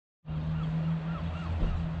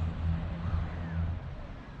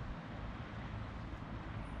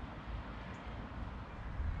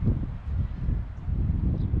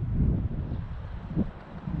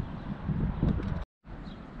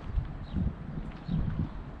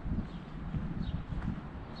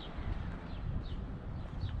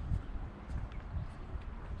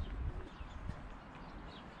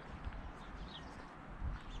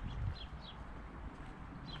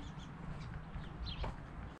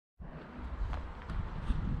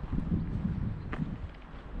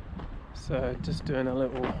So just doing a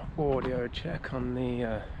little audio check on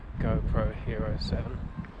the GoPro Hero 7.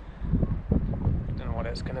 Don't know what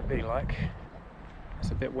it's going to be like.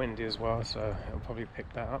 It's a bit windy as well, so it'll probably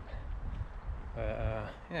pick that up. But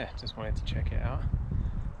yeah, just wanted to check it out.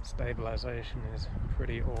 Stabilization is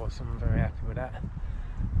pretty awesome. I'm very happy with that.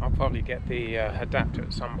 I'll probably get the adapter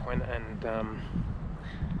at some point and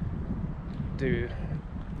do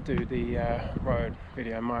the Rode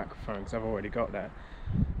video microphone, because I've already got that.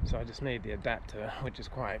 So I just need the adapter, which is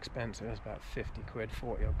quite expensive. It's about 50 quid,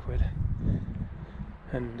 40 odd quid.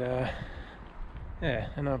 And yeah,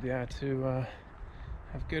 and I'll be able to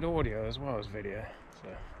have good audio as well as video. So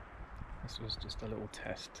this was just a little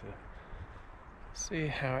test to see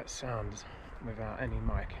how it sounds without any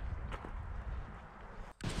mic.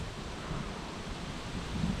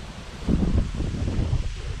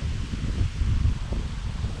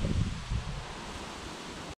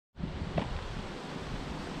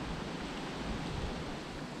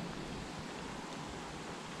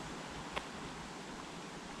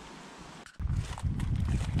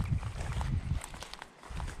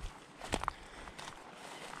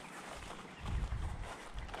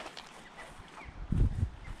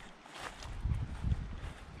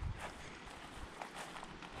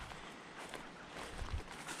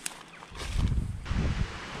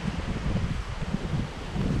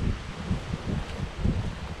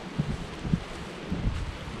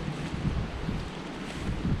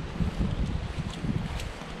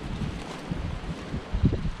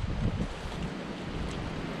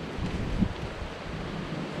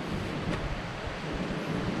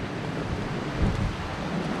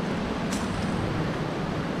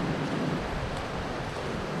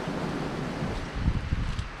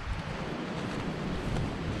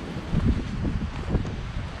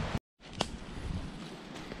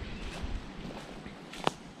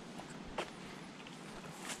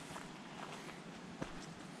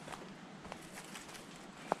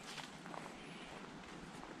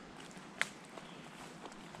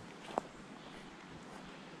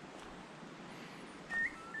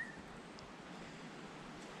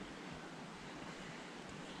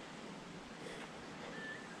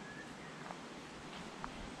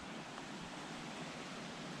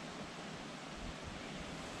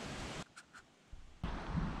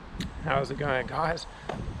 How's it going, guys?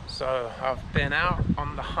 So I've been out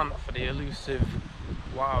on the hunt for the elusive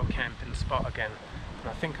wild camping spot again, and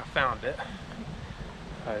I think I found it,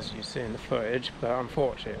 as you see in the footage, but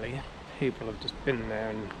unfortunately people have just been there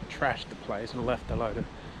and trashed the place and left a load of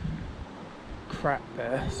crap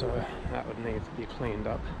there, so that would need to be cleaned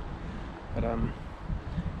up. But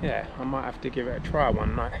yeah, I might have to give it a try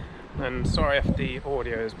one night. And sorry if the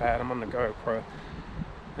audio is bad, I'm on the GoPro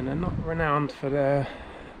and they're not renowned for their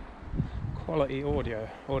quality audio,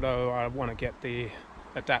 although I want to get the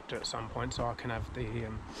adapter at some point so I can have the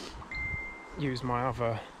use my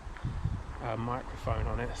other microphone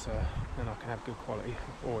on it, so then I can have good quality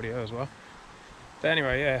audio as well. But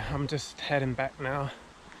anyway, yeah, I'm just heading back now.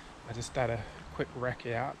 I just had a quick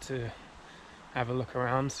recce out to have a look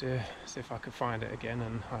around, see if I could find it again,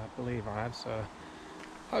 and I believe I have, so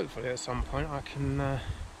hopefully at some point I can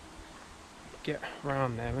get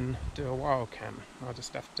around there and do a wild camp. I'll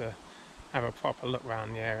just have to have a proper look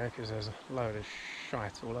around the area, because there's a load of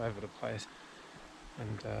shite all over the place,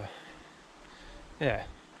 and yeah,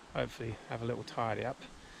 hopefully have a little tidy up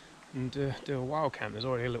and do a wild camp. There's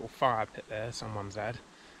already a little fire pit there someone's had,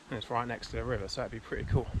 and it's right next to the river, so that'd be pretty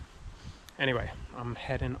cool. Anyway, I'm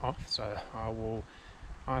heading off, so I will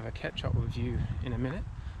either catch up with you in a minute,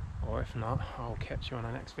 or if not, I'll catch you on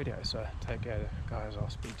the next video. So take care, guys. I'll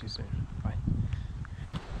speak to you soon. Bye.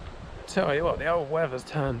 Tell you what, the old weather's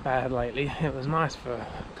turned bad lately. It was nice for a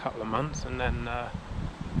couple of months, and then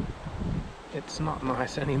it's not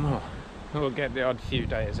nice anymore. We'll get the odd few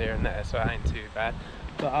days here and there, so it ain't too bad.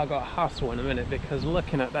 But I got to hustle in a minute, because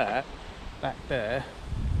looking at that back there,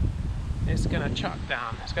 it's going to chuck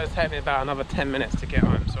down. It's going to take me about another 10 minutes to get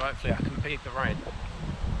home, so hopefully I can beat the rain.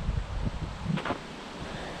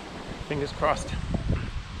 Fingers crossed.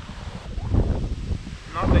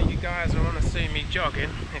 Not that you guys will want to see me jogging,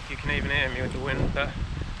 if you can even hear me with the wind, but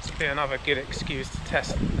it's be another good excuse to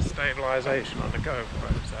test the stabilisation on the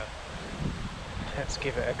GoPro, so let's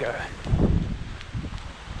give it a go.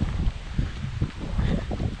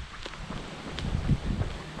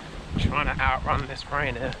 Trying to outrun this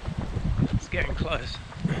rain here. It's getting close.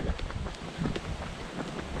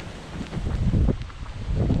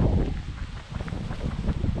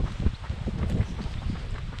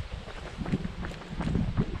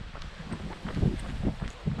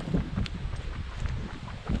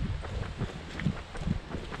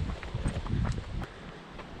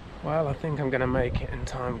 Well, I think I'm going to make it in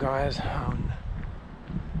time, guys.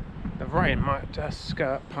 The rain might just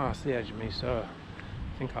skirt past the edge of me, so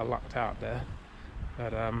I think I lucked out there.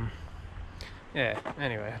 But yeah,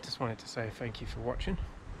 anyway, I just wanted to say thank you for watching.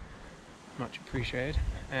 Much appreciated.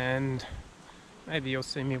 And maybe you'll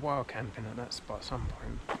see me wild camping at that spot at some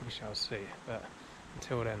point. We shall see. But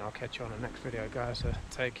until then, I'll catch you on the next video, guys. So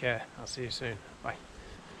take care. I'll see you soon. Bye.